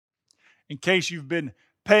In case you've been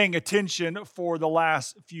paying attention for the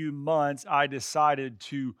last few months, I decided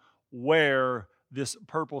to wear this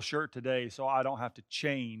purple shirt today so I don't have to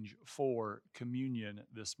change for communion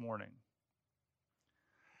this morning.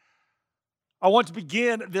 I want to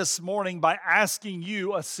begin this morning by asking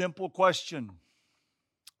you a simple question.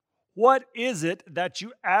 What is it that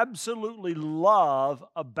you absolutely love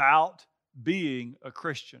about being a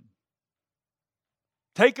Christian?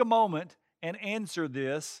 Take a moment and answer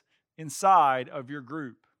this inside of your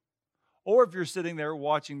group. Or if you're sitting there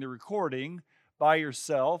watching the recording by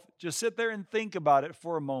yourself, just sit there and think about it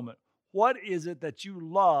for a moment. What is it that you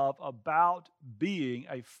love about being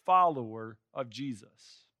a follower of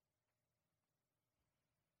Jesus?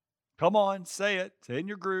 Come on, say it. Say it in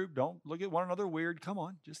your group. Don't look at one another weird. Come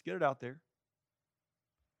on, just get it out there.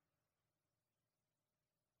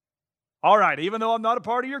 All right, even though I'm not a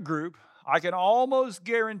part of your group, I can almost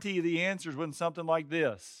guarantee the answer is when something like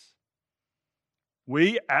this.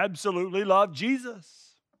 We absolutely love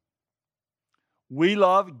Jesus. We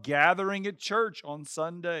love gathering at church on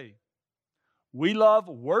Sunday. We love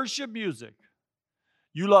worship music.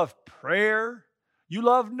 You love prayer. You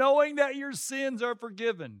love knowing that your sins are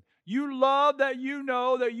forgiven. You love that you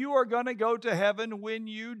know that you are going to go to heaven when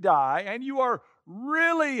you die, and you are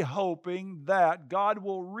really hoping that God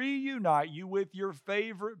will reunite you with your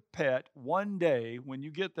favorite pet one day when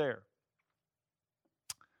you get there.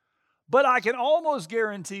 But I can almost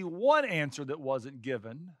guarantee one answer that wasn't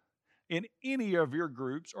given in any of your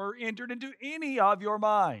groups or entered into any of your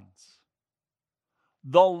minds.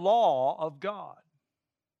 The law of God.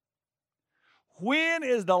 When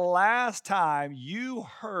is the last time you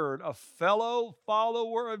heard a fellow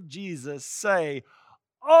follower of Jesus say,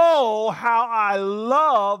 "Oh, how I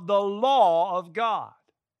love the law of God"?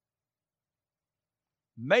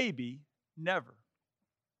 Maybe never.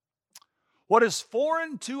 What is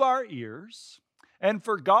foreign to our ears and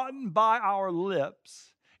forgotten by our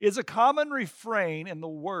lips is a common refrain in the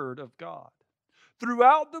Word of God.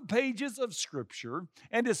 Throughout the pages of Scripture,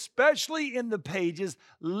 and especially in the pages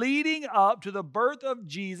leading up to the birth of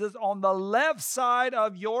Jesus on the left side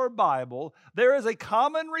of your Bible, there is a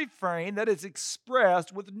common refrain that is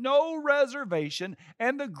expressed with no reservation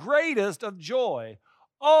and the greatest of joy.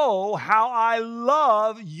 Oh, how I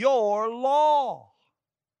love your law.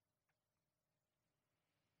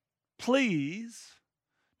 Please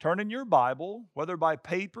turn in your Bible, whether by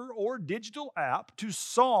paper or digital app, to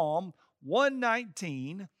Psalm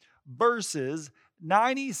 119, verses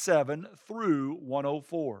 97 through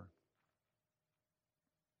 104.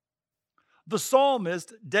 The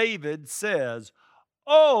psalmist David says,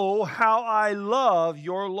 "Oh, how I love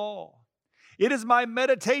your law. It is my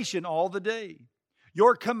meditation all the day.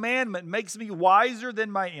 Your commandment makes me wiser than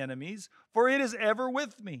my enemies, for it is ever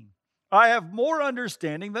with me. I have more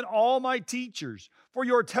understanding than all my teachers, for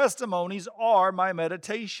your testimonies are my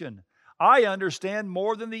meditation. I understand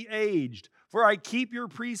more than the aged, for I keep your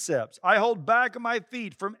precepts. I hold back my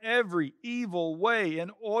feet from every evil way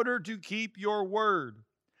in order to keep your word.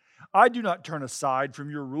 I do not turn aside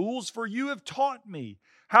from your rules, for you have taught me.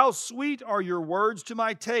 How sweet are your words to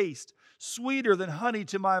my taste, sweeter than honey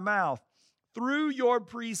to my mouth. Through your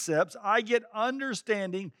precepts I get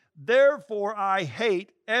understanding, therefore I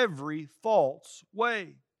hate every false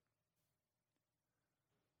way."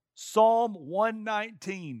 Psalm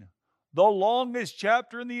 119, the longest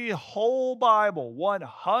chapter in the whole Bible,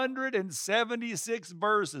 176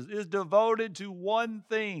 verses, is devoted to one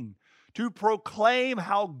thing: to proclaim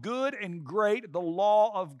how good and great the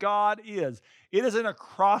law of God is. It is an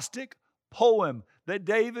acrostic poem that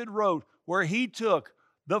David wrote where he took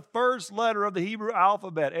the first letter of the Hebrew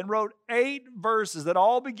alphabet and wrote 8 verses that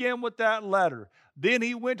all begin with that letter. Then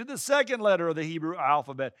he went to the second letter of the Hebrew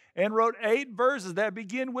alphabet and wrote 8 verses that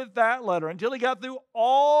begin with that letter until he got through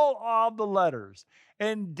all of the letters.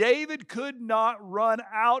 And David could not run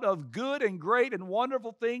out of good and great and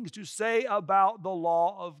wonderful things to say about the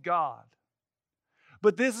law of God.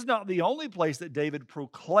 But this is not the only place that David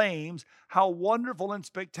proclaims how wonderful and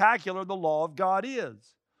spectacular the law of God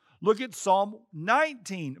is. Look at Psalm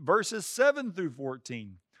 19, verses 7 through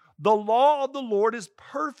 14. The law of the Lord is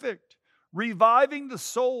perfect, reviving the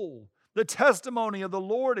soul. The testimony of the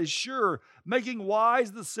Lord is sure, making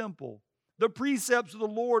wise the simple. The precepts of the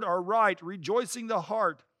Lord are right, rejoicing the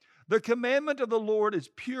heart. The commandment of the Lord is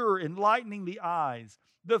pure, enlightening the eyes.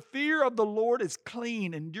 The fear of the Lord is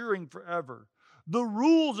clean, enduring forever. The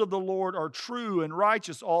rules of the Lord are true and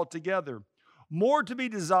righteous altogether. More to be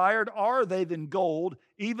desired are they than gold,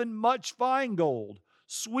 even much fine gold.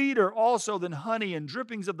 Sweeter also than honey and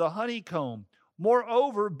drippings of the honeycomb.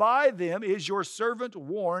 Moreover, by them is your servant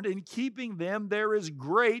warned. In keeping them there is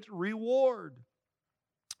great reward.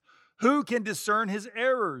 Who can discern his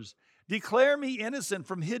errors? Declare me innocent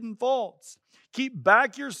from hidden faults. Keep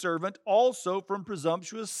back your servant also from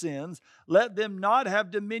presumptuous sins. Let them not have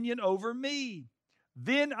dominion over me.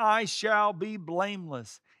 Then I shall be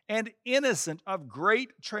blameless and innocent of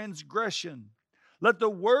great transgression. Let the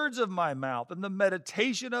words of my mouth and the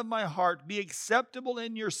meditation of my heart be acceptable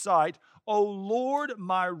in your sight, O Lord,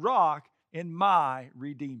 my rock and my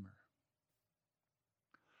redeemer.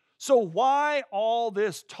 So why all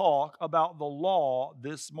this talk about the law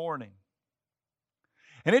this morning?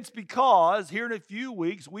 And it's because here in a few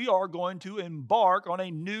weeks, we are going to embark on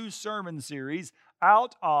a new sermon series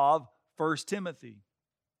out of 1 Timothy.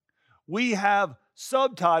 We have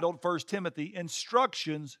subtitled 1 Timothy,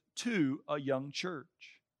 Instructions to a Young Church.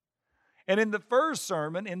 And in the first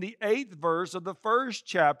sermon, in the 8th verse of the first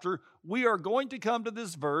chapter, we are going to come to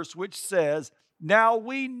this verse which says, "Now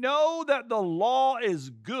we know that the law is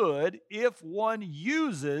good if one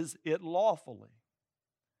uses it lawfully."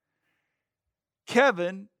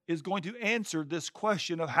 Kevin is going to answer this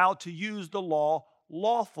question of how to use the law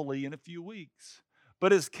lawfully in a few weeks.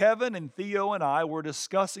 But as Kevin and Theo and I were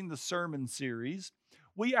discussing the sermon series,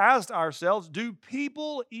 we asked ourselves, do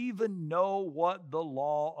people even know what the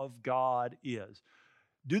law of God is?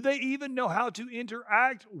 Do they even know how to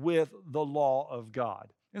interact with the law of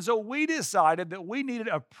God? And so we decided that we needed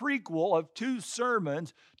a prequel of 2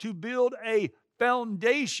 sermons to build a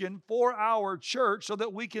foundation for our church so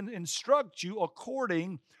that we can instruct you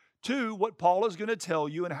according to what Paul is going to tell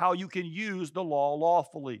you and how you can use the law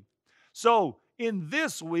lawfully. So in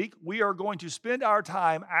this week, we are going to spend our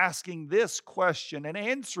time asking this question and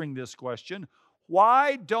answering this question: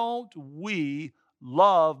 why don't we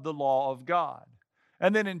love the law of God?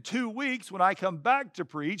 And then in 2 weeks, when I come back to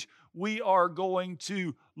preach, we are going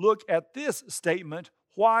to look at this statement,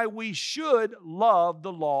 why we should love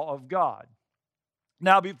the law of God.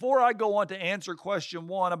 Now, before I go on to answer question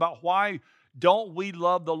 1 about why don't we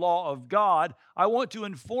love the law of God, I want to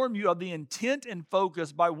inform you of the intent and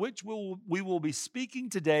focus by which we will be speaking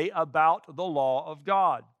today about the law of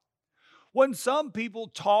God. When some people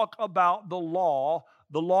talk about the law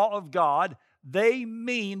of God, they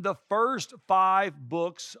mean the first 5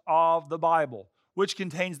 books of the Bible, which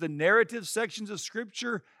contains the narrative sections of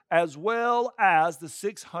Scripture as well as the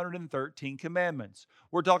 613 commandments.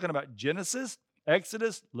 We're talking about Genesis,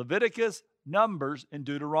 Exodus, Leviticus, Numbers, and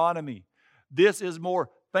Deuteronomy. This is more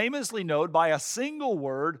famously known by a single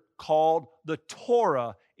word called the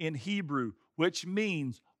Torah in Hebrew, which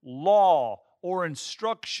means law or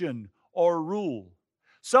instruction or rule.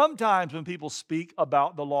 Sometimes when people speak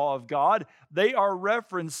about the law of God, they are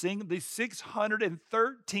referencing the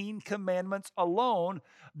 613 commandments alone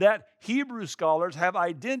that Hebrew scholars have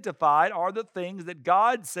identified are the things that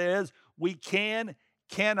God says we can,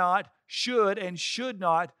 cannot, should, and should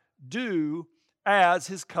not do as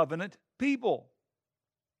His covenant people.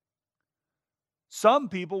 Some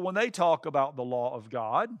people, when they talk about the law of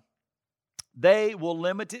God, they will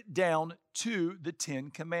limit it down to the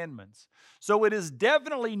 10 commandments. So it is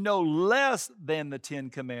definitely no less than the 10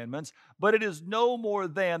 commandments, but it is no more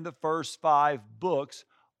than the first 5 books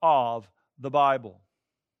of the Bible.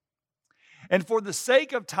 And for the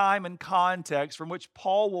sake of time and context from which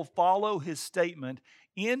Paul will follow his statement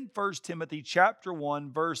in 1 Timothy chapter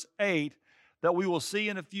 1, verse 8, that we will see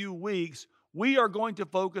in a few weeks, we are going to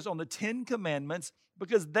focus on the 10 commandments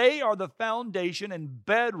because they are the foundation and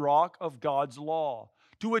bedrock of God's law,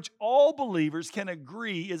 to which all believers can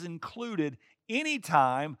agree is included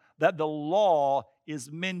anytime that the law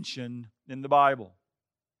is mentioned in the Bible.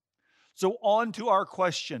 So on to our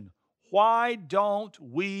question, why don't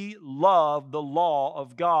we love the law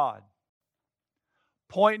of God?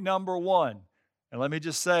 Point number 1. And let me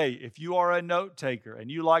just say, if you are a note taker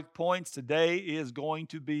and you like points, today is going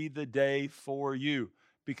to be the day for you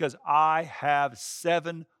because I have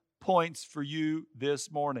 7 points for you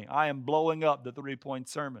this morning. I am blowing up the 3-point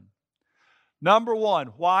sermon. Number 1,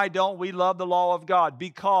 why don't we love the law of God?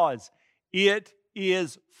 Because it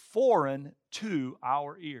is foreign to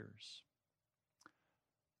our ears.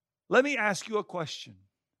 Let me ask you a question.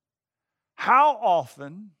 How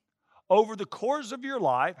often over the course of your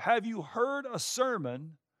life have you heard a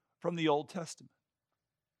sermon from the Old Testament?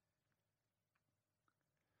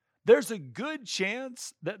 There's a good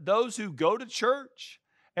chance that those who go to church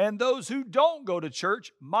and those who don't go to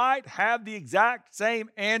church might have the exact same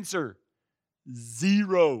answer: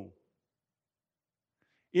 0.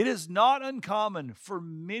 It is not uncommon for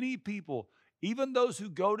many people, even those who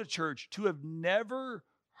go to church, to have never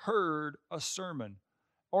heard a sermon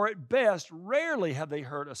or at best, rarely have they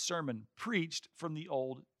heard a sermon preached from the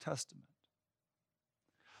Old Testament.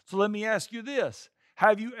 So let me ask you this.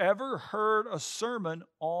 Have you ever heard a sermon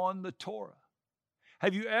on the Torah?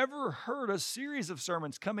 Have you ever heard a series of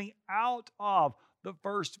sermons coming out of the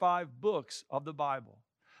first 5 books of the Bible?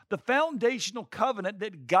 The foundational covenant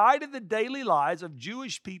that guided the daily lives of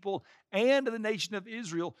Jewish people and the nation of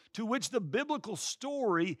Israel, to which the biblical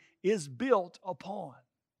story is built upon.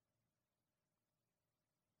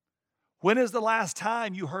 When is the last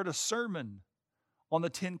time you heard a sermon on the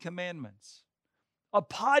 10 Commandments? A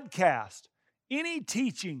podcast, any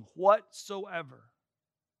teaching whatsoever?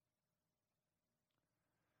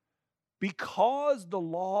 Because the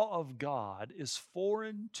law of God is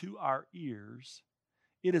foreign to our ears,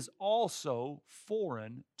 it is also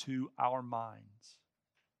foreign to our minds.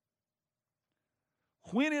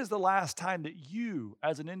 When is the last time that you,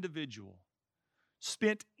 as an individual,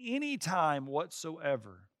 spent any time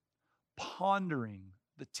whatsoever pondering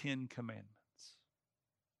the 10 Commandments?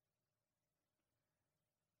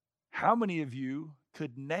 How many of you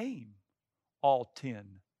could name all 10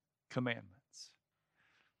 commandments?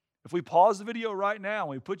 If we pause the video right now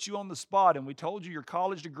and we put you on the spot and we told you your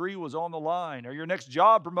college degree was on the line or your next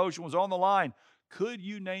job promotion was on the line, could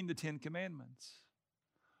you name the 10 Commandments?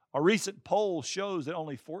 A recent poll shows that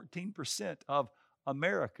only 14% of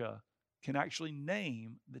America can actually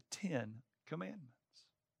name the 10 Commandments.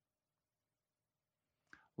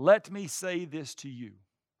 Let me say this to you.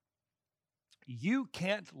 You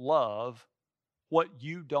can't love what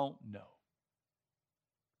you don't know.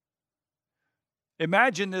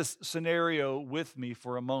 Imagine this scenario with me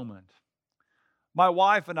for a moment. My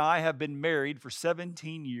wife and I have been married for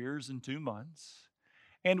 17 years and 2 months,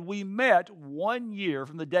 and we met 1 year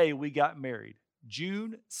from the day we got married.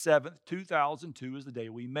 June 7th, 2002 is the day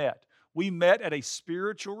we met. We met at a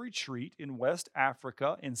spiritual retreat in West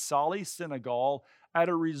Africa in Salih, Senegal, at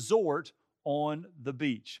a resort on the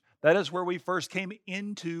beach. That is where we first came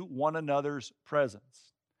into one another's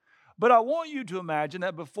presence. But I want you to imagine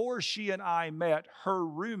that before she and I met, her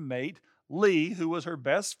roommate, Lee, who was her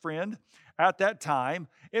best friend at that time,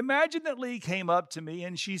 imagine that Lee came up to me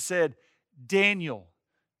and she said, "Daniel,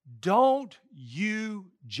 don't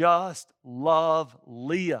you just love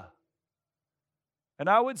Leah?" And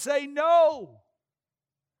I would say, "No,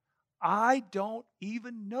 I don't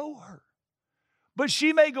even know her." But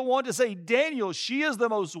she may go on to say, "Daniel, she is the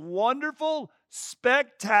most wonderful,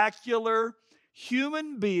 spectacular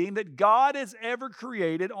human being that God has ever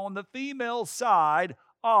created on the female side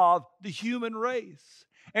of the human race."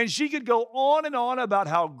 And she could go on and on about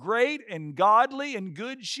how great and godly and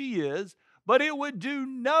good she is, but it would do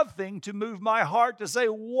nothing to move my heart to say,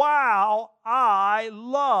 "Wow, I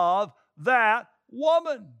love that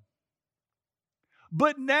woman."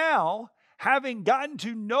 But now, having gotten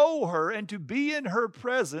to know her and to be in her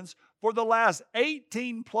presence for the last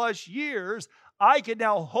 18 plus years, I can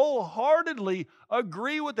now wholeheartedly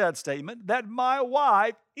agree with that statement that my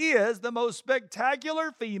wife is the most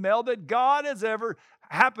spectacular female that God has ever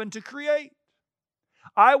happened to create.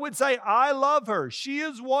 I would say I love her. She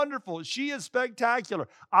is wonderful. She is spectacular.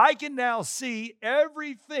 I can now see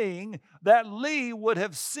everything that Lee would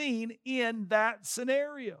have seen in that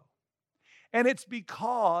scenario. And it's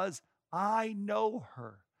because I know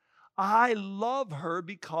her. I love her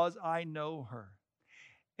because I know her.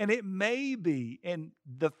 And it may be in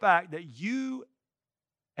the fact that you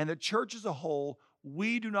and the church as a whole,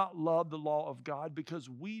 we do not love the law of God because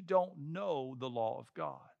we don't know the law of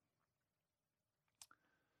God.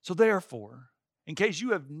 So therefore, in case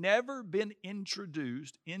you have never been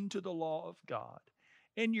introduced into the law of God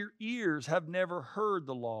and your ears have never heard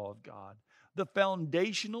the law of God, the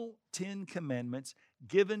foundational 10 Commandments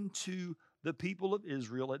given to the people of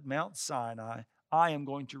Israel at Mount Sinai, I am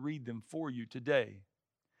going to read them for you today.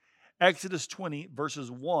 Exodus 20, verses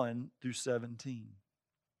 1 through 17.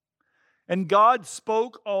 And God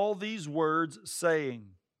spoke all these words,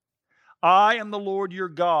 saying, I am the Lord your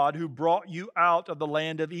God who brought you out of the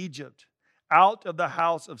land of Egypt, out of the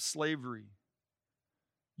house of slavery.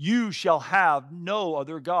 You shall have no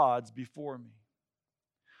other gods before me.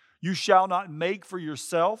 You shall not make for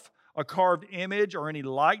yourself a carved image or any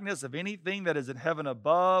likeness of anything that is in heaven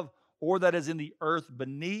above, or that is in the earth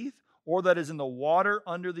beneath, or that is in the water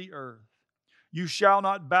under the earth. You shall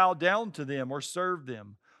not bow down to them or serve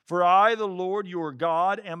them. For I, the Lord your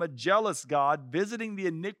God, am a jealous God, visiting the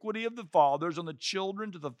iniquity of the fathers on the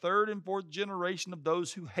children to the third and fourth generation of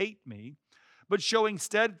those who hate me, but showing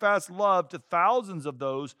steadfast love to thousands of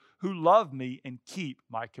those who love me and keep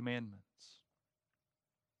my commandments.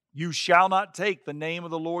 You shall not take the name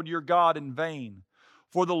of the Lord your God in vain,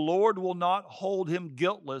 For the Lord will not hold him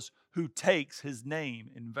guiltless who takes his name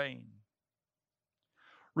in vain.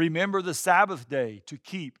 Remember the Sabbath day to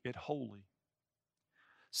keep it holy.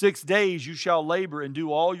 6 days you shall labor and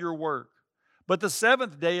do all your work, but the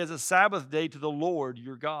seventh day is a Sabbath day to the Lord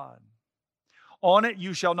your God. On it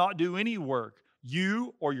you shall not do any work,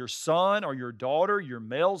 you or your son or your daughter, your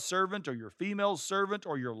male servant or your female servant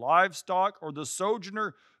or your livestock or the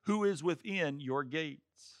sojourner who is within your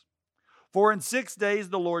gates. For in 6 days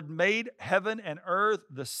the Lord made heaven and earth,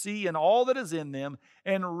 the sea, and all that is in them,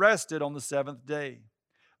 and rested on the seventh day.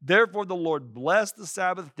 Therefore the Lord blessed the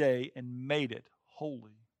Sabbath day and made it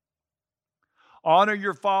holy. Honor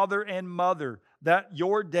your father and mother, that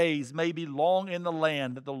your days may be long in the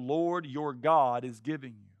land that the Lord your God is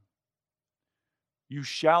giving you. You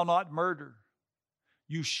shall not murder.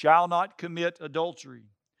 You shall not commit adultery.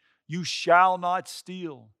 You shall not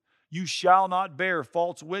steal. You shall not bear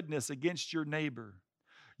false witness against your neighbor.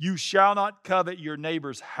 You shall not covet your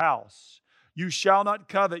neighbor's house. You shall not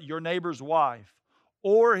covet your neighbor's wife,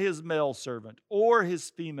 or his male servant, or his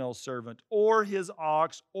female servant, or his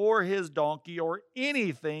ox, or his donkey, or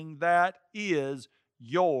anything that is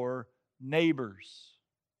your neighbor's.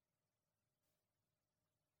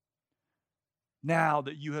 Now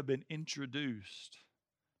that you have been introduced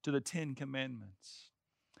to the 10 Commandments,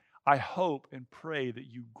 I hope and pray that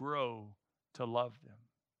you grow to love them.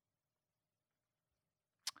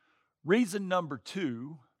 Reason number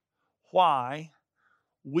 2 why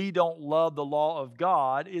we don't love the law of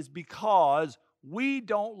God is because we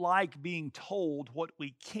don't like being told what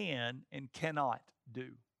we can and cannot do.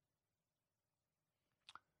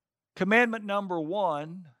 Commandment number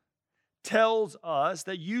 1 tells us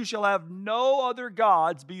that you shall have no other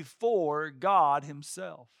gods before God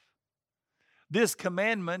Himself. This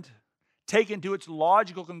commandment, taken to its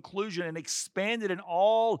logical conclusion and expanded in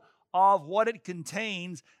all of what it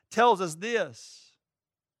contains, tells us this.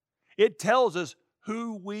 It tells us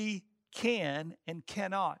who we can and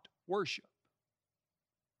cannot worship.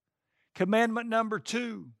 Commandment number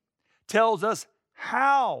 2 tells us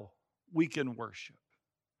how we can worship.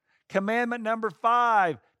 Commandment number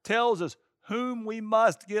 5 tells us whom we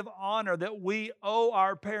must give honor, that we owe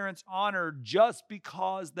our parents honor just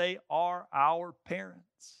because they are our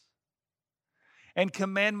parents. And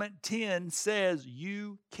Commandment 10 says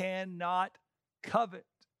you cannot covet.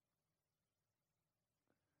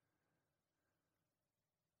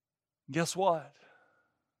 Guess what?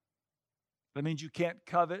 That means you can't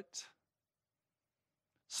covet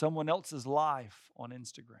someone else's life on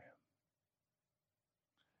Instagram.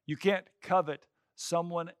 You can't covet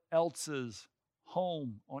someone else's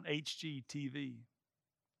home on HGTV.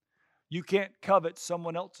 You can't covet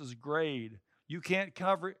someone else's grade. You can't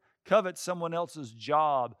covet someone else's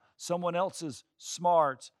job, someone else's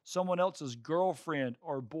smarts, someone else's girlfriend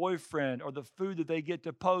or boyfriend, or the food that they get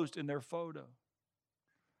to post in their photo.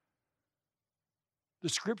 The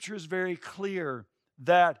scripture is very clear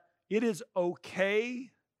that it is okay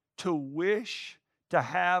to wish to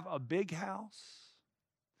have a big house,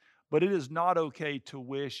 but it is not okay to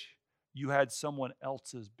wish you had someone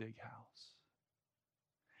else's big house.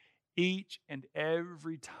 Each and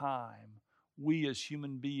every time we as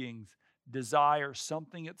human beings desire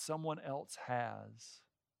something that someone else has,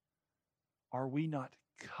 are we not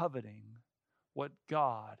coveting what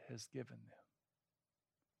God has given them?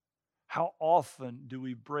 How often do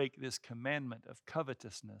we break this commandment of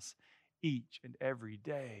covetousness each and every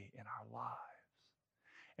day in our lives?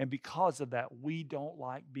 And because of that, we don't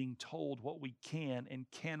like being told what we can and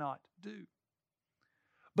cannot do.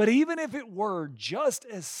 But even if it were just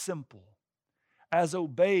as simple as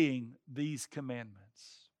obeying these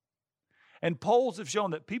commandments, and polls have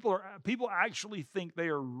shown that people actually think they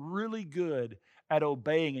are really good at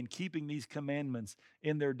obeying and keeping these commandments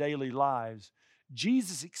in their daily lives,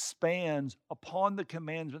 Jesus expands upon the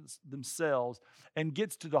commandments themselves and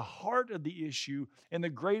gets to the heart of the issue in the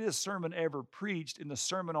greatest sermon ever preached, in the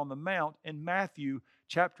Sermon on the Mount, in Matthew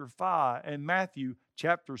chapter 5 and Matthew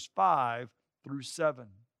chapters 5 through 7.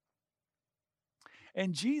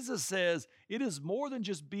 And Jesus says it is more than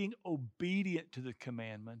just being obedient to the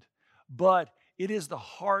commandment, but it is the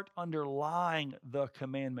heart underlying the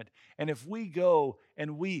commandment. And if we go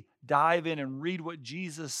and we dive in and read what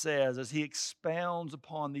Jesus says as He expounds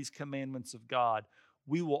upon these commandments of God,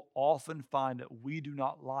 we will often find that we do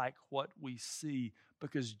not like what we see,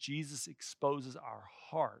 because Jesus exposes our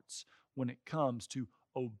hearts when it comes to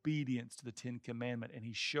obedience to the 10 Commandments, and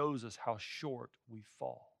He shows us how short we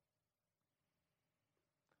fall.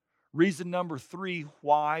 Reason number 3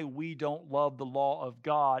 why we don't love the law of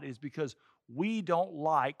God is because we don't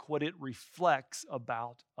like what it reflects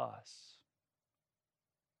about us.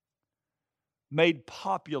 made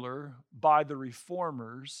popular by the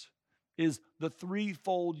reformers is the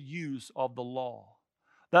threefold use of the law.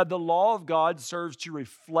 That the law of God serves to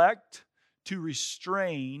reflect, to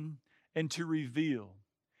restrain, and to reveal.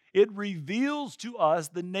 It reveals to us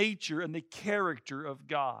the nature and the character of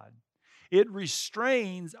God. It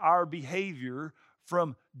restrains our behavior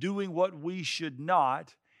from doing what we should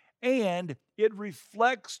not, and it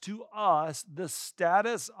reflects to us the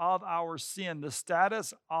status of our sin, the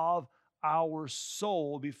status of our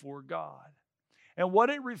soul before God. And what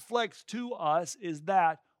it reflects to us is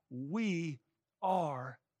that we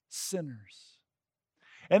are sinners.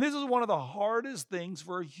 And this is one of the hardest things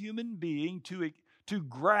for a human being to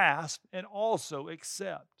grasp and also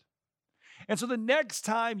accept. And so the next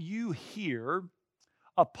time you hear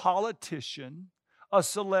a politician, a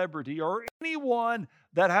celebrity, or anyone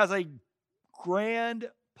that has a grand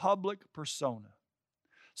public persona,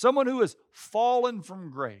 someone who has fallen from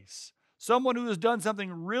grace, someone who has done something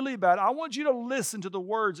really bad, I want you to listen to the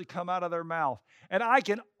words that come out of their mouth. And I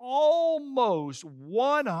can almost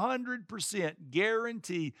 100%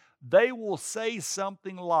 guarantee they will say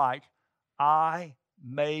something like, I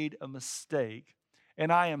made a mistake,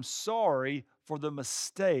 and I am sorry for the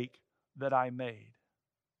mistake that I made.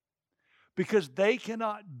 Because they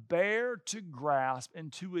cannot bear to grasp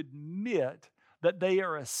and to admit that they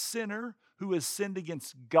are a sinner who has sinned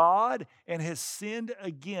against God and has sinned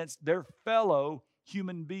against their fellow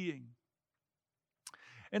human being.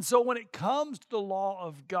 And so when it comes to the law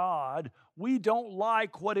of God, we don't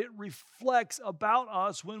like what it reflects about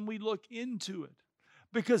us when we look into it.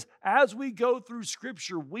 Because as we go through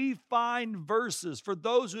Scripture, we find verses for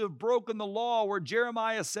those who have broken the law where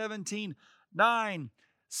Jeremiah 17:9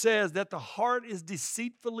 says that the heart is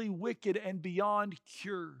deceitfully wicked and beyond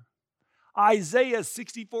cure. Isaiah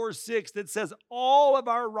 64:6 that says all of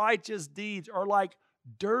our righteous deeds are like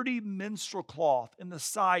dirty minstrel cloth in the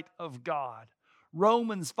sight of God.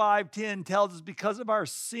 Romans 5:10 tells us because of our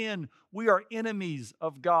sin, we are enemies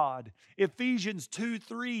of God. Ephesians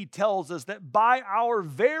 2:3 tells us that by our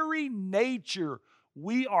very nature,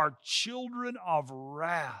 we are children of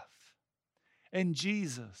wrath. And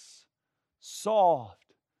Jesus,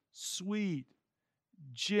 soft, sweet,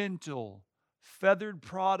 gentle, feathered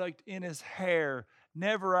product in his hair,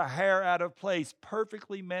 never a hair out of place,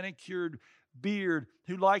 perfectly manicured beard,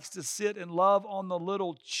 who likes to sit and love on the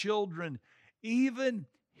little children. Even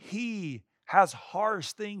he has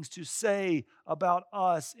harsh things to say about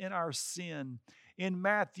us in our sin. In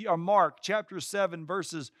Mark chapter 7,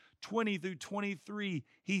 verses 20 through 23,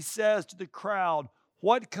 he says to the crowd,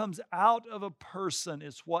 what comes out of a person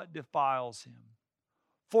is what defiles him.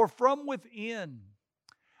 For from within,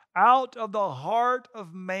 out of the heart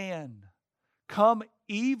of man, come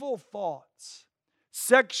evil thoughts,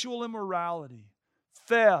 sexual immorality,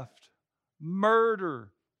 theft,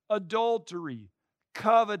 murder, adultery,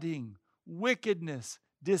 coveting, wickedness,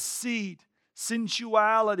 deceit,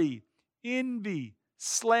 sensuality, envy,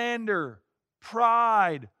 slander,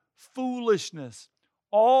 pride, foolishness.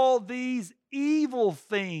 All these evil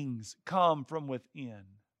things come from within,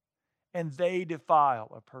 and they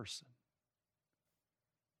defile a person.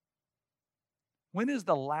 When is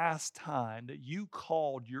the last time that you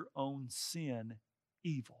called your own sin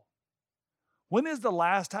evil? When is the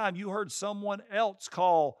last time you heard someone else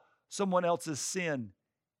call someone else's sin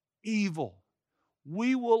evil?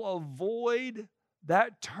 We will avoid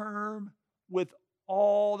that term with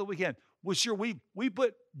all that we can. Well, sure, we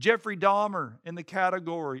put Jeffrey Dahmer in the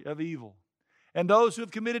category of evil, and those who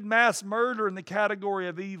have committed mass murder in the category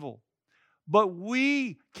of evil. But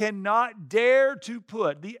we cannot dare to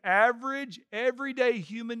put the average, everyday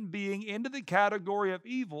human being into the category of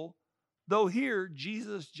evil, though here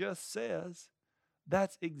Jesus just says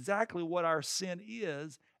that's exactly what our sin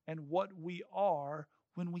is and what we are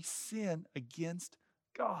when we sin against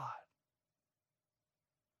God.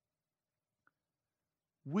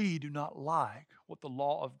 We do not like what the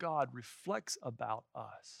law of God reflects about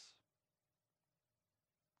us.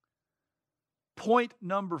 Point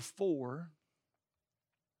number 4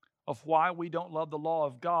 of why we don't love the law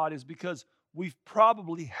of God is because we've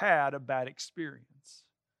probably had a bad experience.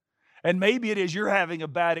 And maybe it is you're having a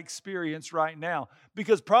bad experience right now,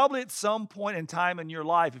 because probably at some point in time in your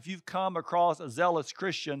life, if you've come across a zealous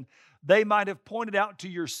Christian, they might have pointed out to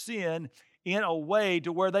your sin in a way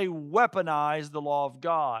to where they weaponized the law of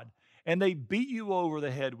God. And they beat you over the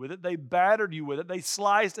head with it. They battered you with it. They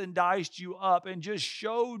sliced and diced you up and just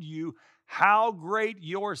showed you how great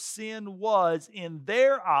your sin was in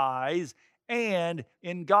their eyes and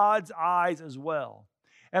in God's eyes as well.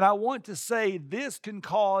 And I want to say this can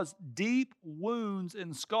cause deep wounds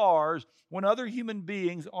and scars when other human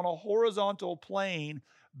beings on a horizontal plane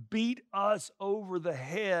beat us over the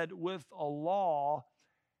head with a law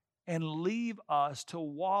and leave us to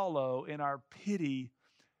wallow in our pity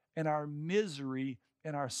and our misery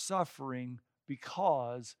and our suffering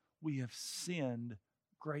because we have sinned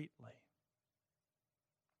greatly.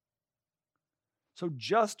 So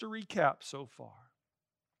just to recap so far,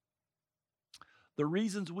 the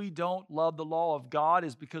reasons we don't love the law of God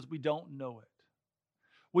is because we don't know it.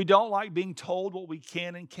 We don't like being told what we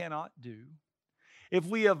can and cannot do. If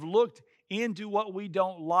we have looked into what we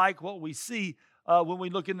don't like, what we see when we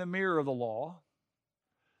look in the mirror of the law,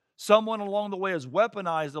 someone along the way has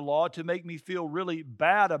weaponized the law to make me feel really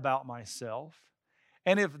bad about myself.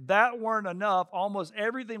 And if that weren't enough, almost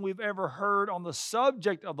everything we've ever heard on the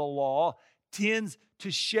subject of the law tends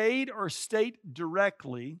to shade or state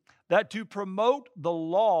directly that to promote the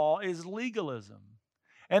law is legalism.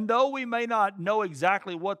 And though we may not know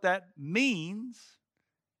exactly what that means,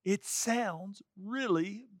 it sounds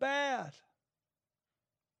really bad.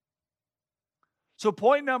 So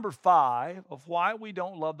point number 5 of why we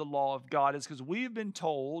don't love the law of God is because we've been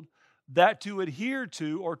told that to adhere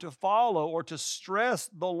to or to follow or to stress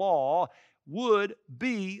the law would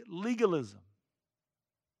be legalism.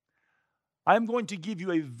 I'm going to give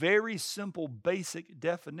you a very simple, basic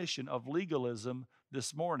definition of legalism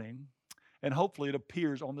this morning, and hopefully it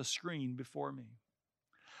appears on the screen before me.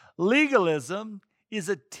 Legalism is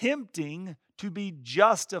attempting to be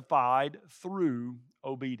justified through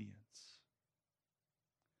obedience.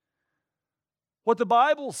 What the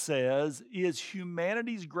Bible says is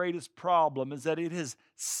humanity's greatest problem is that it has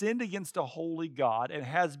sinned against a holy God and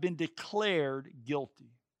has been declared guilty.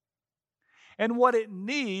 And what it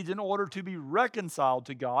needs in order to be reconciled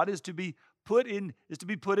to God is to be put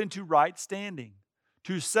into right standing.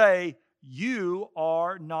 To say, you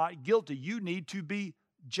are not guilty. You need to be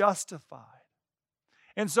justified.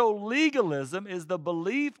 And so legalism is the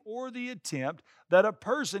belief or the attempt that a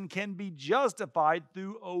person can be justified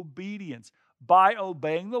through obedience, by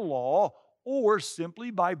obeying the law, or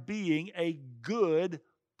simply by being a good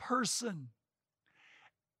person.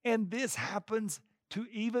 And this happens to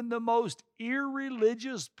even the most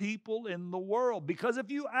irreligious people in the world. Because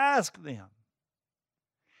if you ask them,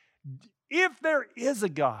 if there is a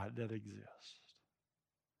God that exists,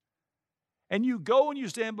 and you go and you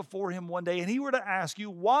stand before Him one day, and He were to ask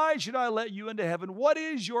you, why should I let you into heaven? What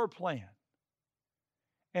is your plan?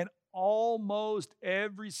 And almost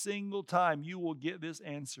every single time you will get this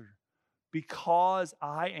answer. Because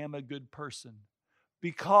I am a good person.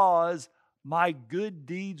 Because my good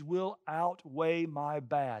deeds will outweigh my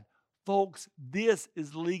bad. Folks, this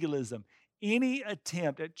is legalism. Any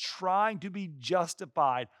attempt at trying to be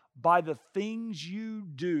justified by the things you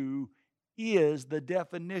do is the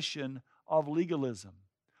definition of legalism.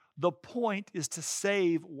 The point is to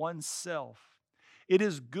save oneself. It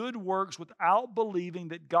is good works without believing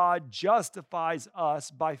that God justifies us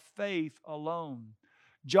by faith alone.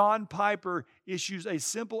 John Piper issues a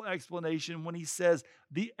simple explanation when he says,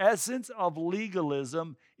 the essence of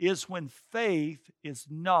legalism is when faith is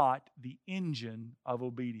not the engine of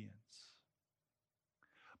obedience.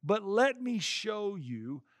 But let me show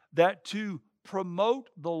you that to promote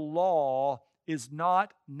the law is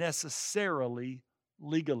not necessarily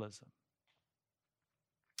legalism.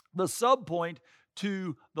 The subpoint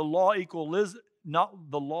to the law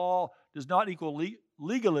does not equal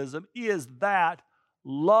legalism is that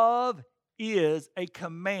love is a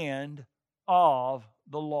command of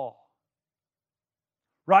the law.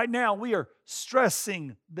 Right now, we are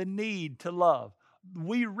stressing the need to love.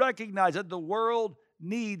 We recognize that the world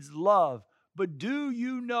needs love. But do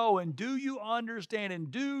you know and do you understand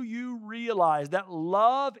and do you realize that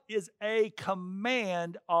love is a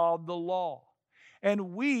command of the law?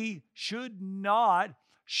 And we should not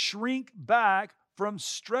shrink back from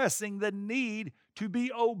stressing the need to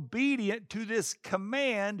be obedient to this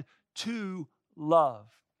command to love.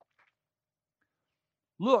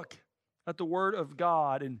 Look at the Word of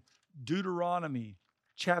God in Deuteronomy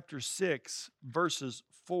chapter 6, verses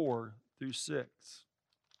 4 through 6.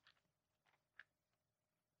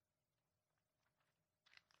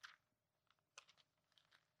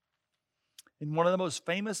 In one of the most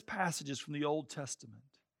famous passages from the Old Testament,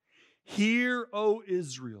 hear, O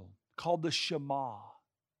Israel, called the Shema.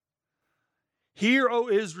 Hear, O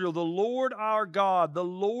Israel, the Lord our God, the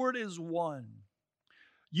Lord is one.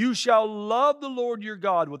 You shall love the Lord your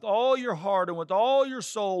God with all your heart and with all your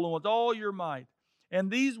soul and with all your might.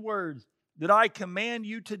 And these words that I command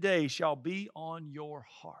you today shall be on your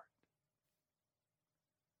heart.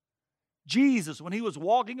 Jesus, when he was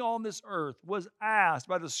walking on this earth, was asked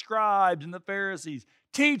by the scribes and the Pharisees,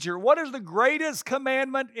 "Teacher, what is the greatest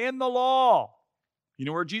commandment in the law?" You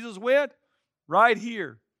know where Jesus went? Right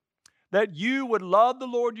here. That you would love the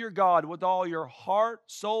Lord your God with all your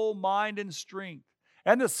heart, soul, mind, and strength.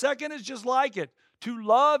 And the second is just like it, to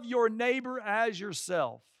love your neighbor as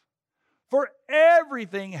yourself. For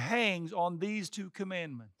everything hangs on these two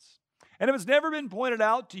commandments. And if it's never been pointed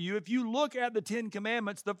out to you, if you look at the 10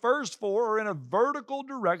 commandments, the first 4 are in a vertical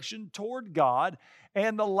direction toward God,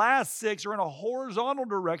 and the last 6 are in a horizontal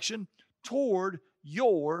direction toward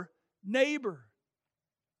your neighbor.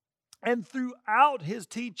 And throughout his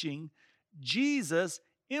teaching, Jesus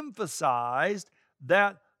emphasized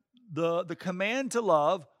that the command to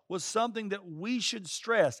love was something that we should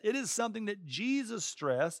stress. It is something that Jesus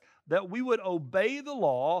stressed, that we would obey the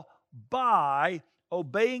law by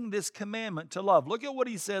obeying this commandment to love. Look at what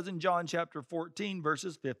he says in John chapter 14,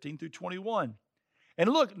 verses 15 through 21. And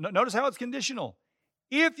look, notice how it's conditional.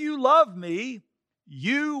 If you love me,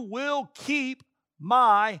 you will keep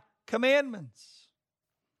my commandments.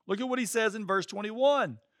 Look at what he says in verse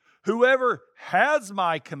 21. Whoever has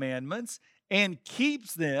my commandments and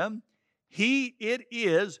keeps them, he it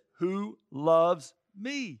is who loves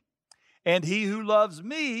me. And he who loves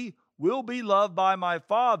me will be loved by my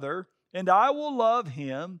Father, and I will love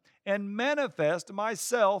him and manifest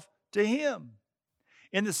myself to him.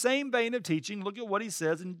 In the same vein of teaching, look at what he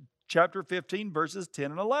says in chapter 15, verses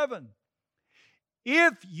 10 and 11.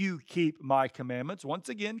 If you keep my commandments, once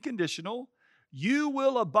again conditional, you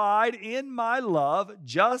will abide in my love,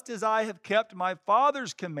 just as I have kept my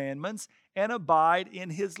Father's commandments and abide in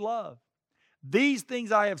his love. These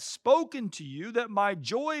things I have spoken to you, that my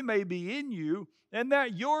joy may be in you, and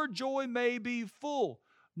that your joy may be full.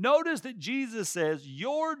 Notice that Jesus says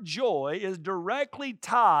your joy is directly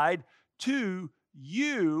tied to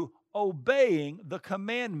you obeying the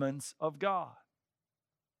commandments of God.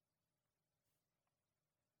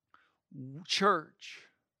 Church,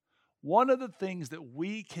 one of the things that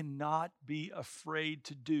we cannot be afraid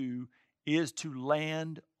to do is to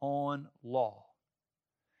land on law.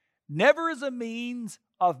 Never as a means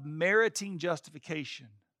of meriting justification,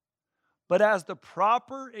 but as the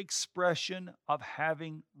proper expression of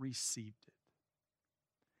having received it.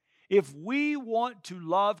 If we want to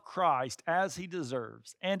love Christ as he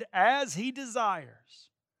deserves and as he desires,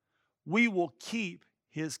 we will keep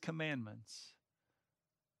his commandments,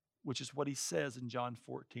 which is what he says in John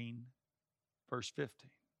 14, verse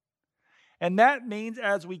 15. And that means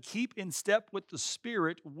as we keep in step with the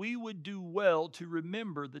Spirit, we would do well to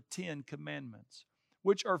remember the 10 commandments,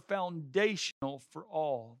 which are foundational for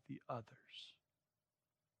all the others.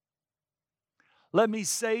 Let me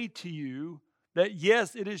say to you that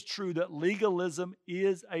yes, it is true that legalism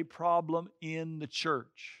is a problem in the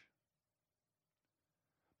church.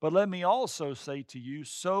 But let me also say to you,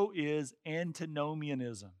 so is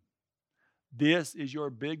antinomianism. This is your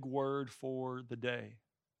big word for the day.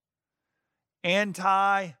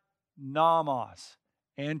 Anti-nomos.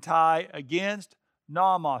 Anti against,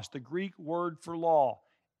 nomos, the Greek word for law.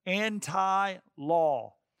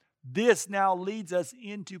 Anti-law. This now leads us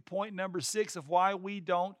into point number 6 of why we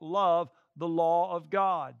don't love the law of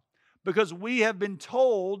God. Because we have been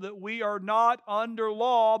told that we are not under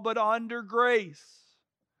law, but under grace.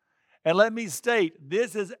 And let me state,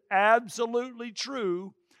 this is absolutely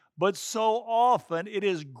true, but so often it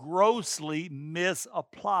is grossly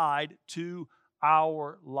misapplied to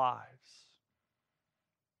our lives.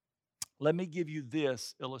 Let me give you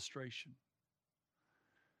this illustration.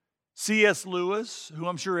 C.S. Lewis, who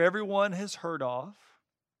I'm sure everyone has heard of,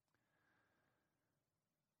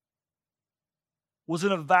 was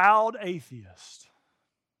an avowed atheist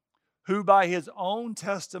who, by his own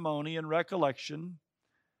testimony and recollection,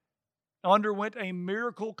 underwent a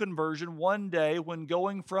miracle conversion one day when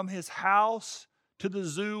going from his house to the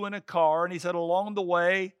zoo in a car. And he said, along the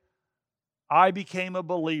way, I became a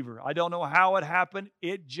believer. I don't know how it happened.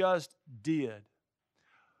 It just did.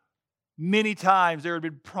 Many times there had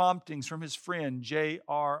been promptings from his friend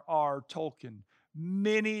J.R.R. Tolkien.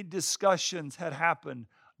 Many discussions had happened.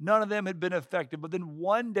 None of them had been effective. But then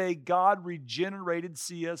one day God regenerated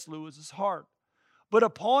C.S. Lewis's heart. But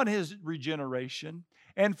upon his regeneration,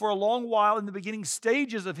 and for a long while in the beginning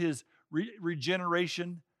stages of his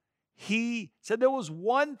regeneration, he said there was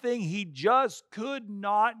one thing he just could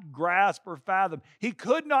not grasp or fathom. He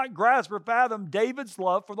could not grasp or fathom David's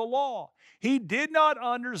love for the law. He did not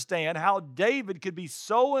understand how David could be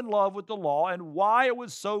so in love with the law and why it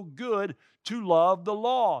was so good to love the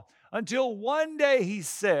law. Until one day he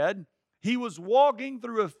said he was walking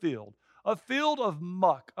through a field. a field of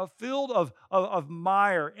muck, a field of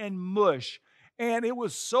mire and mush. And it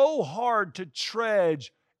was so hard to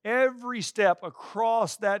trudge every step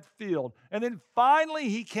across that field. And then finally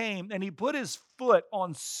he came and he put his foot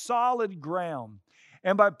on solid ground.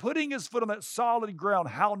 And by putting his foot on that solid ground,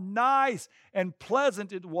 how nice and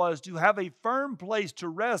pleasant it was to have a firm place to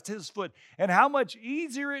rest his foot, and how much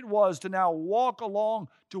easier it was to now walk along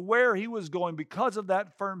to where he was going because of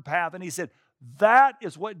that firm path. And he said, that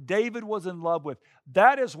is what David was in love with.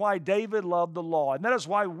 That is why David loved the law. And that is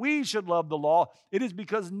why we should love the law. It is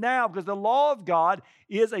because the law of God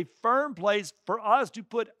is a firm place for us to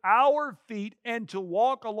put our feet and to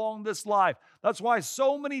walk along this life. That's why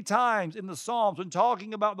so many times in the Psalms, when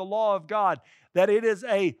talking about the law of God, that it is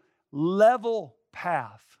a level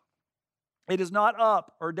path. It is not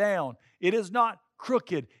up or down. It is not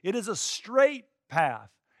crooked. It is a straight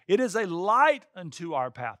path. It is a light unto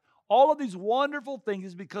our path. All of these wonderful things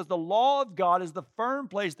is because the law of God is the firm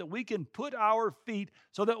place that we can put our feet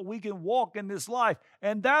so that we can walk in this life.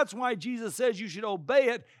 And that's why Jesus says you should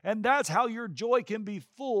obey it. And that's how your joy can be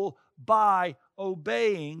full, by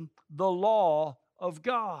obeying the law of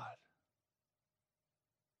God.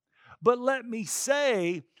 But let me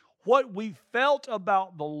say, what we felt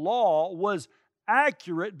about the law was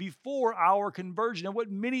accurate before our conversion, and what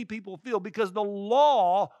many people feel, because the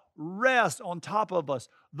law rests on top of us.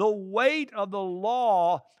 The weight of the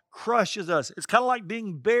law crushes us. It's kind of like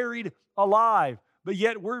being buried alive, but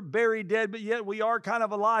yet we're buried dead, but yet we are kind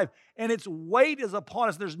of alive. And its weight is upon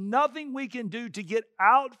us. There's nothing we can do to get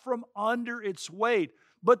out from under its weight.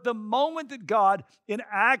 But the moment that God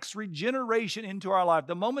enacts regeneration into our life,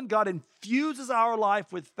 the moment God infuses our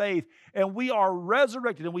life with faith, and we are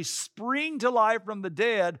resurrected and we spring to life from the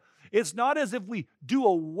dead, it's not as if we do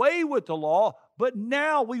away with the law, but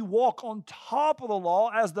now we walk on top of the law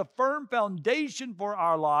as the firm foundation for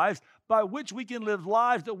our lives, by which we can live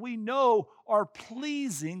lives that we know are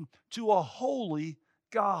pleasing to a holy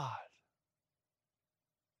God.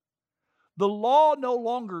 The law no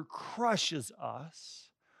longer crushes us,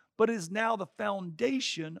 but is now the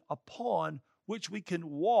foundation upon which we can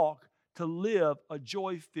walk to live a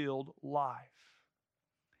joy-filled life.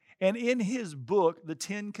 And in his book, The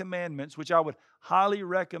Ten Commandments, which I would highly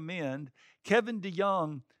recommend, Kevin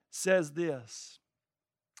DeYoung says this.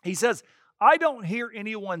 He says, I don't hear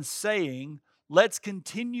anyone saying, let's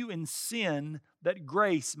continue in sin that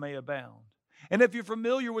grace may abound. And if you're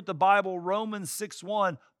familiar with the Bible, Romans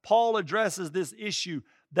 6:1, Paul addresses this issue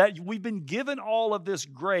that we've been given all of this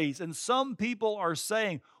grace. And some people are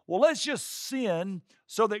saying, well, let's just sin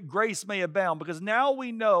so that grace may abound, because now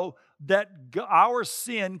we know that our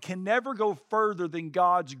sin can never go further than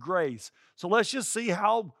God's grace. So let's just see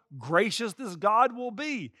how gracious this God will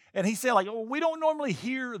be. And he said, well, we don't normally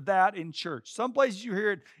hear that in church. Some places you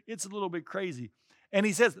hear it, it's a little bit crazy. And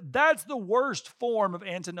he says, that's the worst form of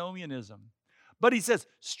antinomianism. But he says,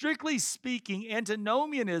 strictly speaking,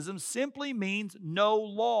 antinomianism simply means no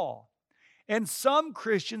law. And some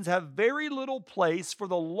Christians have very little place for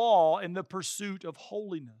the law in the pursuit of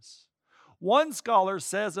holiness. One scholar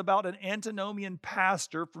says about an antinomian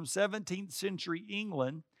pastor from 17th century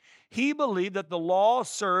England, he believed that the law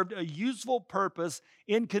served a useful purpose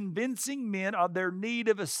in convincing men of their need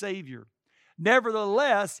of a Savior.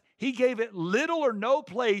 Nevertheless, he gave it little or no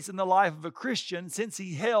place in the life of a Christian, since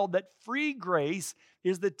he held that free grace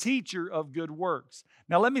is the teacher of good works.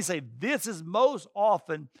 Now, let me say, this is most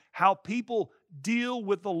often how people deal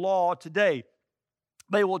with the law today.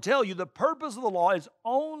 They will tell you the purpose of the law is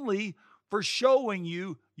only for showing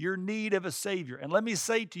you your need of a Savior. And let me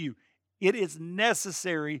say to you, it is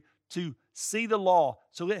necessary to see the law,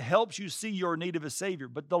 so it helps you see your need of a Savior.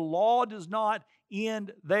 But the law does not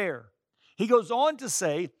end there. He goes on to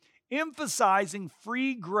say, emphasizing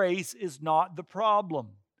free grace is not the problem.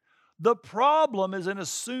 The problem is in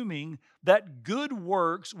assuming that good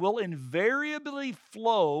works will invariably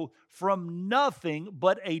flow from nothing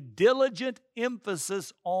but a diligent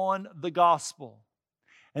emphasis on the gospel.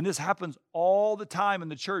 And this happens all the time in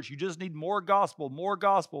the church. You just need more gospel, more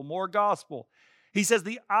gospel, more gospel. He says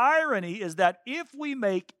the irony is that if we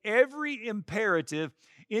make every imperative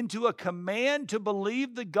into a command to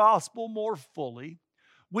believe the gospel more fully,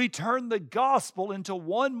 we turn the gospel into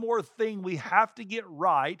one more thing we have to get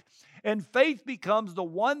right, and faith becomes the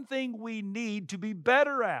one thing we need to be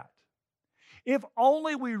better at. If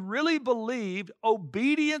only we really believed,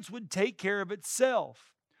 obedience would take care of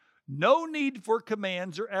itself. No need for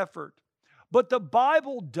commands or effort. But the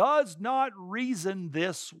Bible does not reason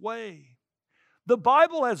this way. The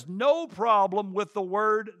Bible has no problem with the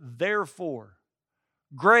word therefore.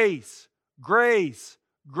 Grace, grace,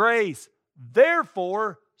 grace.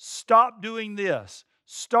 Therefore, stop doing this,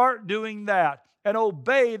 start doing that, and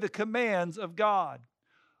obey the commands of God.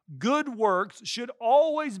 Good works should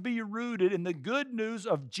always be rooted in the good news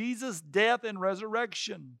of Jesus' death and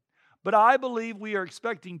resurrection. But I believe we are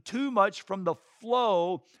expecting too much from the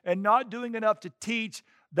flow and not doing enough to teach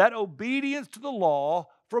that obedience to the law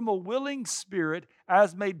from a willing spirit,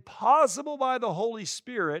 as made possible by the Holy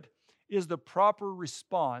Spirit, is the proper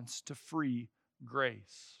response to free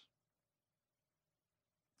grace.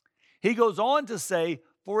 He goes on to say,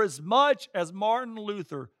 for as much as Martin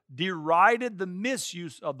Luther derided the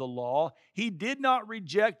misuse of the law, he did not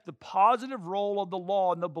reject the positive role of the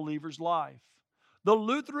law in the believer's life. The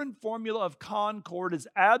Lutheran formula of concord is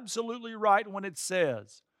absolutely right when it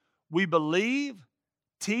says, we believe,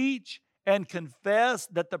 teach, and confess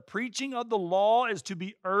that the preaching of the law is to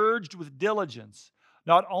be urged with diligence,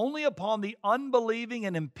 not only upon the unbelieving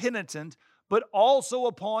and impenitent, but also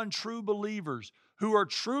upon true believers who are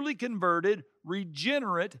truly converted,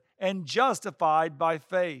 regenerate, and justified by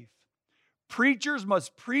faith. Preachers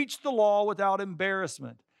must preach the law without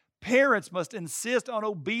embarrassment. Parents must insist on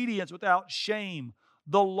obedience without shame.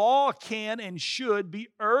 The law can and should be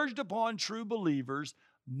urged upon true believers,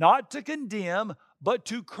 not to condemn, but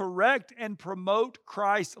to correct and promote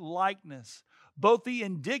Christ's likeness. Both the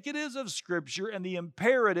indicatives of Scripture and the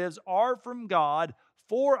imperatives are from God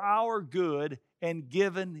for our good and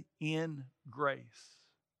given in grace.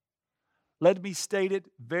 Let me state it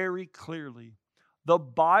very clearly. The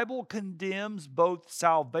Bible condemns both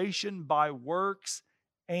salvation by works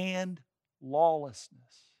and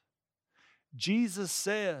lawlessness. Jesus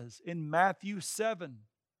says in Matthew 7,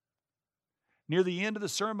 near the end of the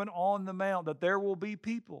Sermon on the Mount, that there will be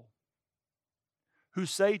people who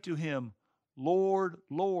say to him, Lord,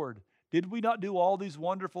 Lord, did we not do all these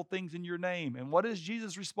wonderful things in your name? And what is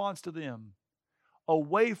Jesus' response to them?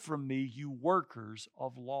 Away from me, you workers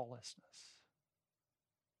of lawlessness.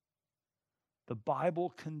 The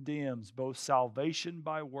Bible condemns both salvation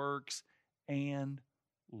by works and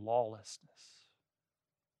lawlessness.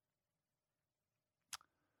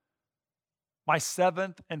 My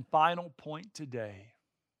seventh and final point today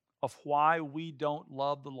of why we don't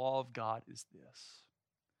love the law of God is this.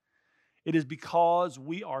 It is because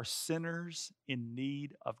we are sinners in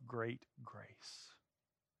need of great grace.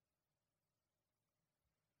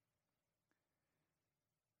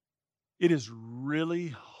 It is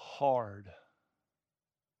really hard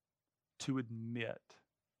to admit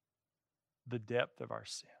the depth of our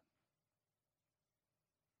sin.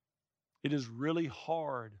 It is really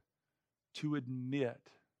hard to admit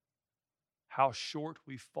how short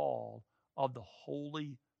we fall of the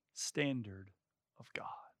holy standard of God.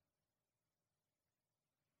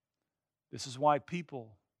 This is why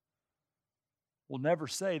people will never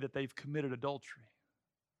say that they've committed adultery.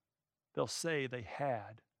 They'll say they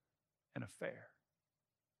had an affair.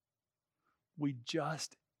 We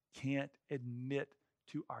just can't admit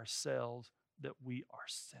to ourselves that we are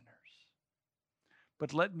sinners.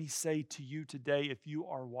 But let me say to you today, if you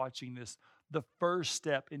are watching this, the first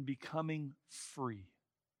step in becoming free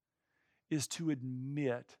is to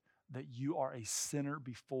admit that you are a sinner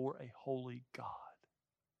before a holy God.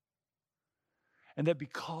 And that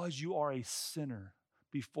because you are a sinner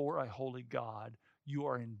before a holy God, you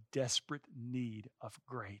are in desperate need of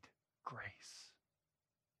great grace.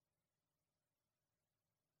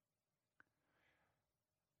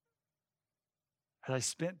 As I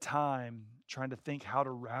spent time trying to think how to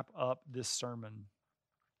wrap up this sermon,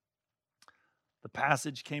 the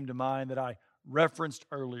passage came to mind that I referenced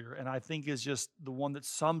earlier, and I think is just the one that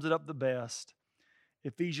sums it up the best.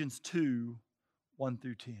 Ephesians 2, 1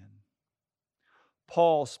 through 10.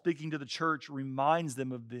 Paul, speaking to the church, reminds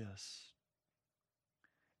them of this.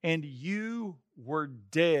 And you were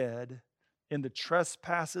dead in the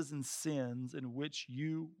trespasses and sins in which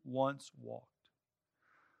you once walked,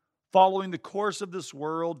 following the course of this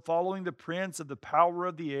world, following the prince of the power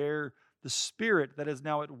of the air, the spirit that is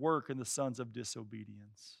now at work in the sons of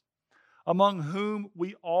disobedience, among whom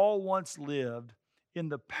we all once lived in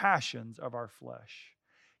the passions of our flesh,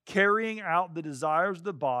 carrying out the desires of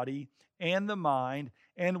the body and the mind,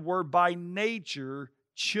 and were by nature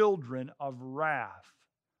children of wrath,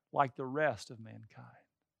 like the rest of mankind.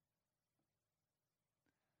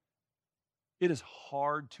 It is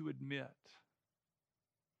hard to admit,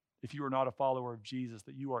 if you are not a follower of Jesus,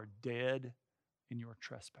 that you are dead in your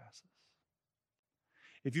trespasses.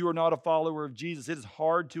 If you are not a follower of Jesus, it is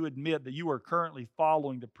hard to admit that you are currently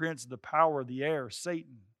following the prince of the power of the air,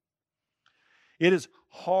 Satan. It is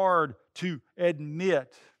hard to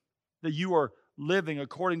admit that you are living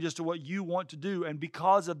according just to what you want to do, and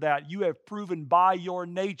because of that, you have proven by your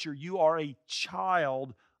nature you are a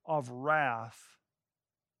child of wrath.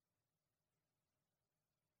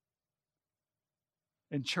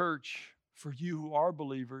 And church, for you who are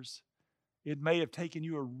believers, it may have taken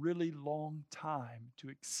you a really long time to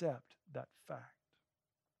accept that fact.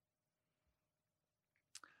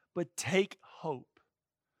 But take hope.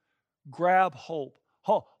 Grab hope.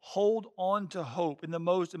 Hold on to hope in the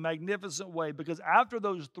most magnificent way, because after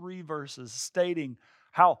those 3 verses stating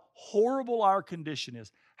how horrible our condition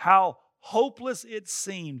is, how hopeless it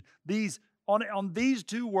seemed, on these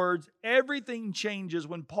 2 words, everything changes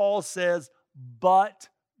when Paul says, but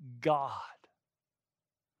God.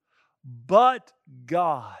 But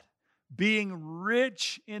God, being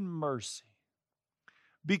rich in mercy,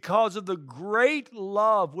 because of the great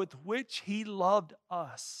love with which He loved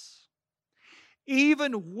us,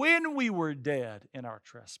 even when we were dead in our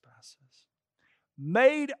trespasses,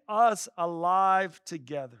 made us alive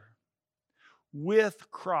together with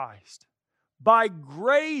Christ. By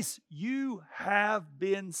grace you have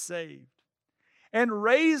been saved, and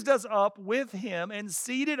raised us up with Him and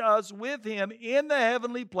seated us with Him in the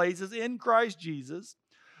heavenly places in Christ Jesus,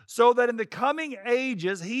 so that in the coming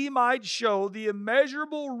ages He might show the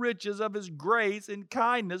immeasurable riches of His grace and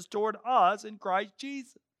kindness toward us in Christ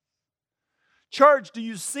Jesus. Church, do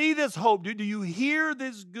you see this hope? Do you hear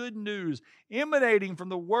this good news emanating from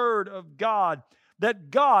the Word of God? That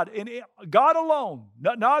God, and God alone,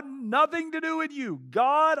 nothing to do with you,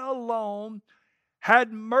 God alone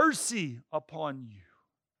had mercy upon you.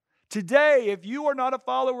 Today, if you are not a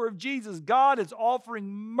follower of Jesus, God is offering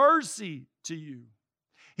mercy to you.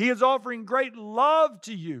 He is offering great love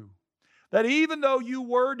to you. That even though you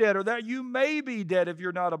were dead, or that you may be dead if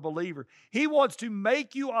you're not a believer, He wants to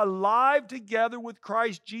make you alive together with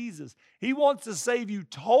Christ Jesus. He wants to save you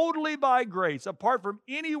totally by grace, apart from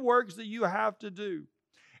any works that you have to do.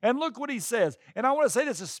 And look what He says. And I want to say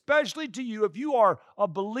this especially to you if you are a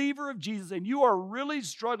believer of Jesus and you are really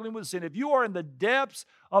struggling with sin. If you are in the depths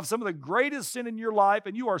of some of the greatest sin in your life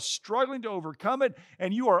and you are struggling to overcome it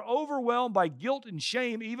and you are overwhelmed by guilt and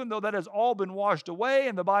shame, even though that has all been washed away,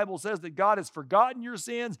 and the Bible says that God has forgotten your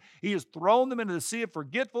sins. He has thrown them into the sea of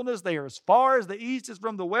forgetfulness. They are as far as the east is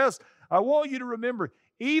from the west. I want you to remember,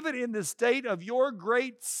 even in the state of your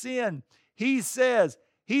great sin, He says,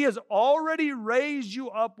 He has already raised you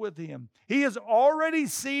up with Him. He has already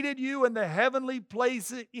seated you in the heavenly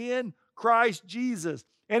places in Christ Jesus.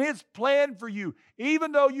 And His plan for you,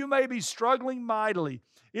 even though you may be struggling mightily,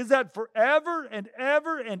 is that forever and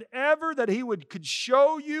ever and ever that He could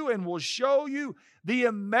show you and will show you the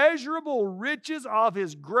immeasurable riches of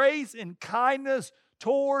His grace and kindness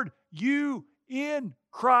toward you in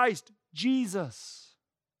Christ Jesus.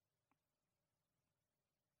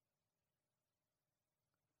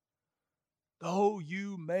 Though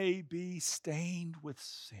you may be stained with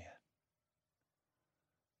sin,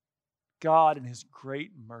 God in His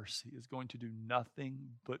great mercy is going to do nothing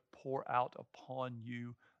but pour out upon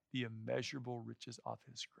you the immeasurable riches of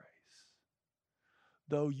His grace.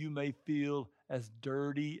 Though you may feel as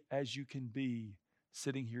dirty as you can be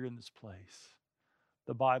sitting here in this place,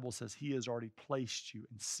 the Bible says He has already placed you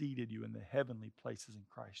and seated you in the heavenly places in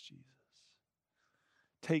Christ Jesus.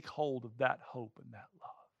 Take hold of that hope and that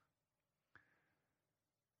love.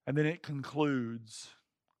 And then it concludes,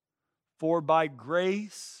 for by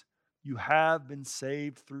grace you have been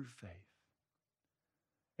saved through faith.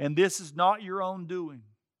 And this is not your own doing.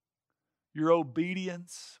 Your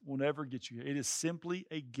obedience will never get you here. It is simply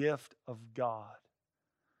a gift of God.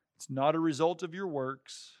 It's not a result of your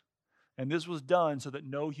works. And this was done so that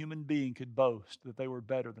no human being could boast that they were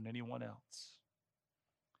better than anyone else.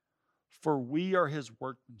 For we are His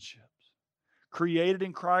workmanship, created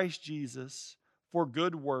in Christ Jesus for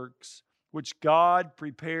good works, which God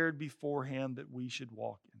prepared beforehand that we should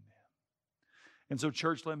walk in them. And so,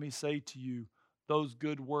 church, let me say to you, those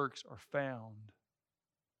good works are found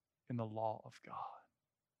in the law of God,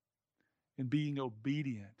 in being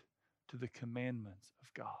obedient to the commandments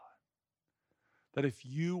of God. That if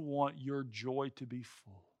you want your joy to be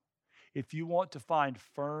full, if you want to find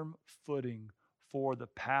firm footing for the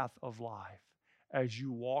path of life as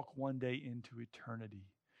you walk one day into eternity,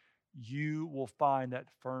 you will find that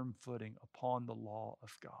firm footing upon the law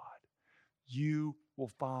of God. You will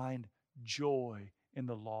find joy in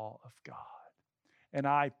the law of God. And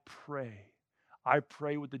I pray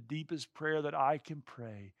with the deepest prayer that I can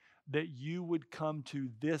pray, that you would come to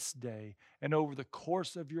this day and over the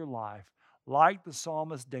course of your life, like the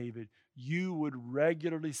psalmist David, you would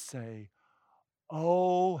regularly say,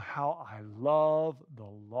 "Oh, how I love the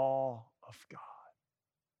law of God."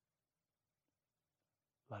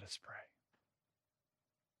 Let us pray.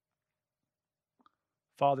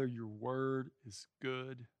 Father, your word is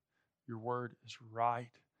good. Your word is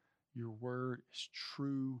right. Your word is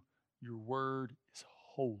true. Your word is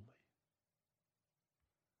holy.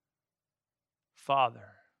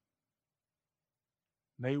 Father,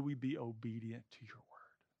 may we be obedient to your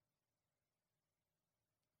word.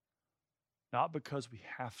 Not because we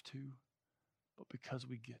have to, but because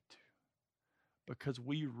we get to. Because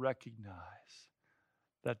we recognize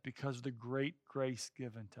that because of the great grace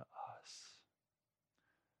given to us,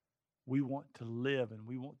 we want to live and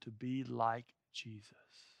we want to be like Jesus.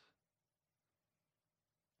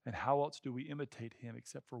 And how else do we imitate him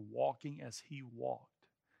except for walking as he walked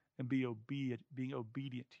and being obedient to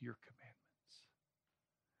your commandments?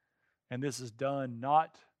 And this is done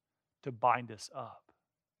not to bind us up,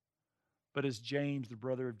 but as James, the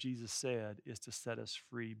brother of Jesus, said, is to set us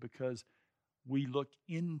free because we look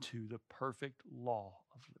into the perfect law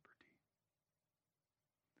of liberty.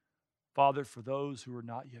 Father, for those who are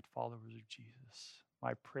not yet followers of Jesus,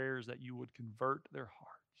 my prayer is that you would convert their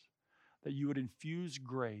hearts, that you would infuse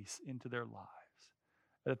grace into their lives,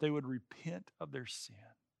 that they would repent of their sin,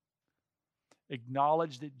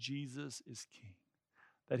 acknowledge that Jesus is King,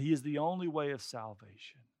 that he is the only way of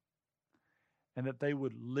salvation, and that they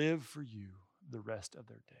would live for you the rest of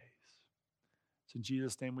their days. It's in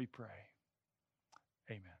Jesus' name we pray.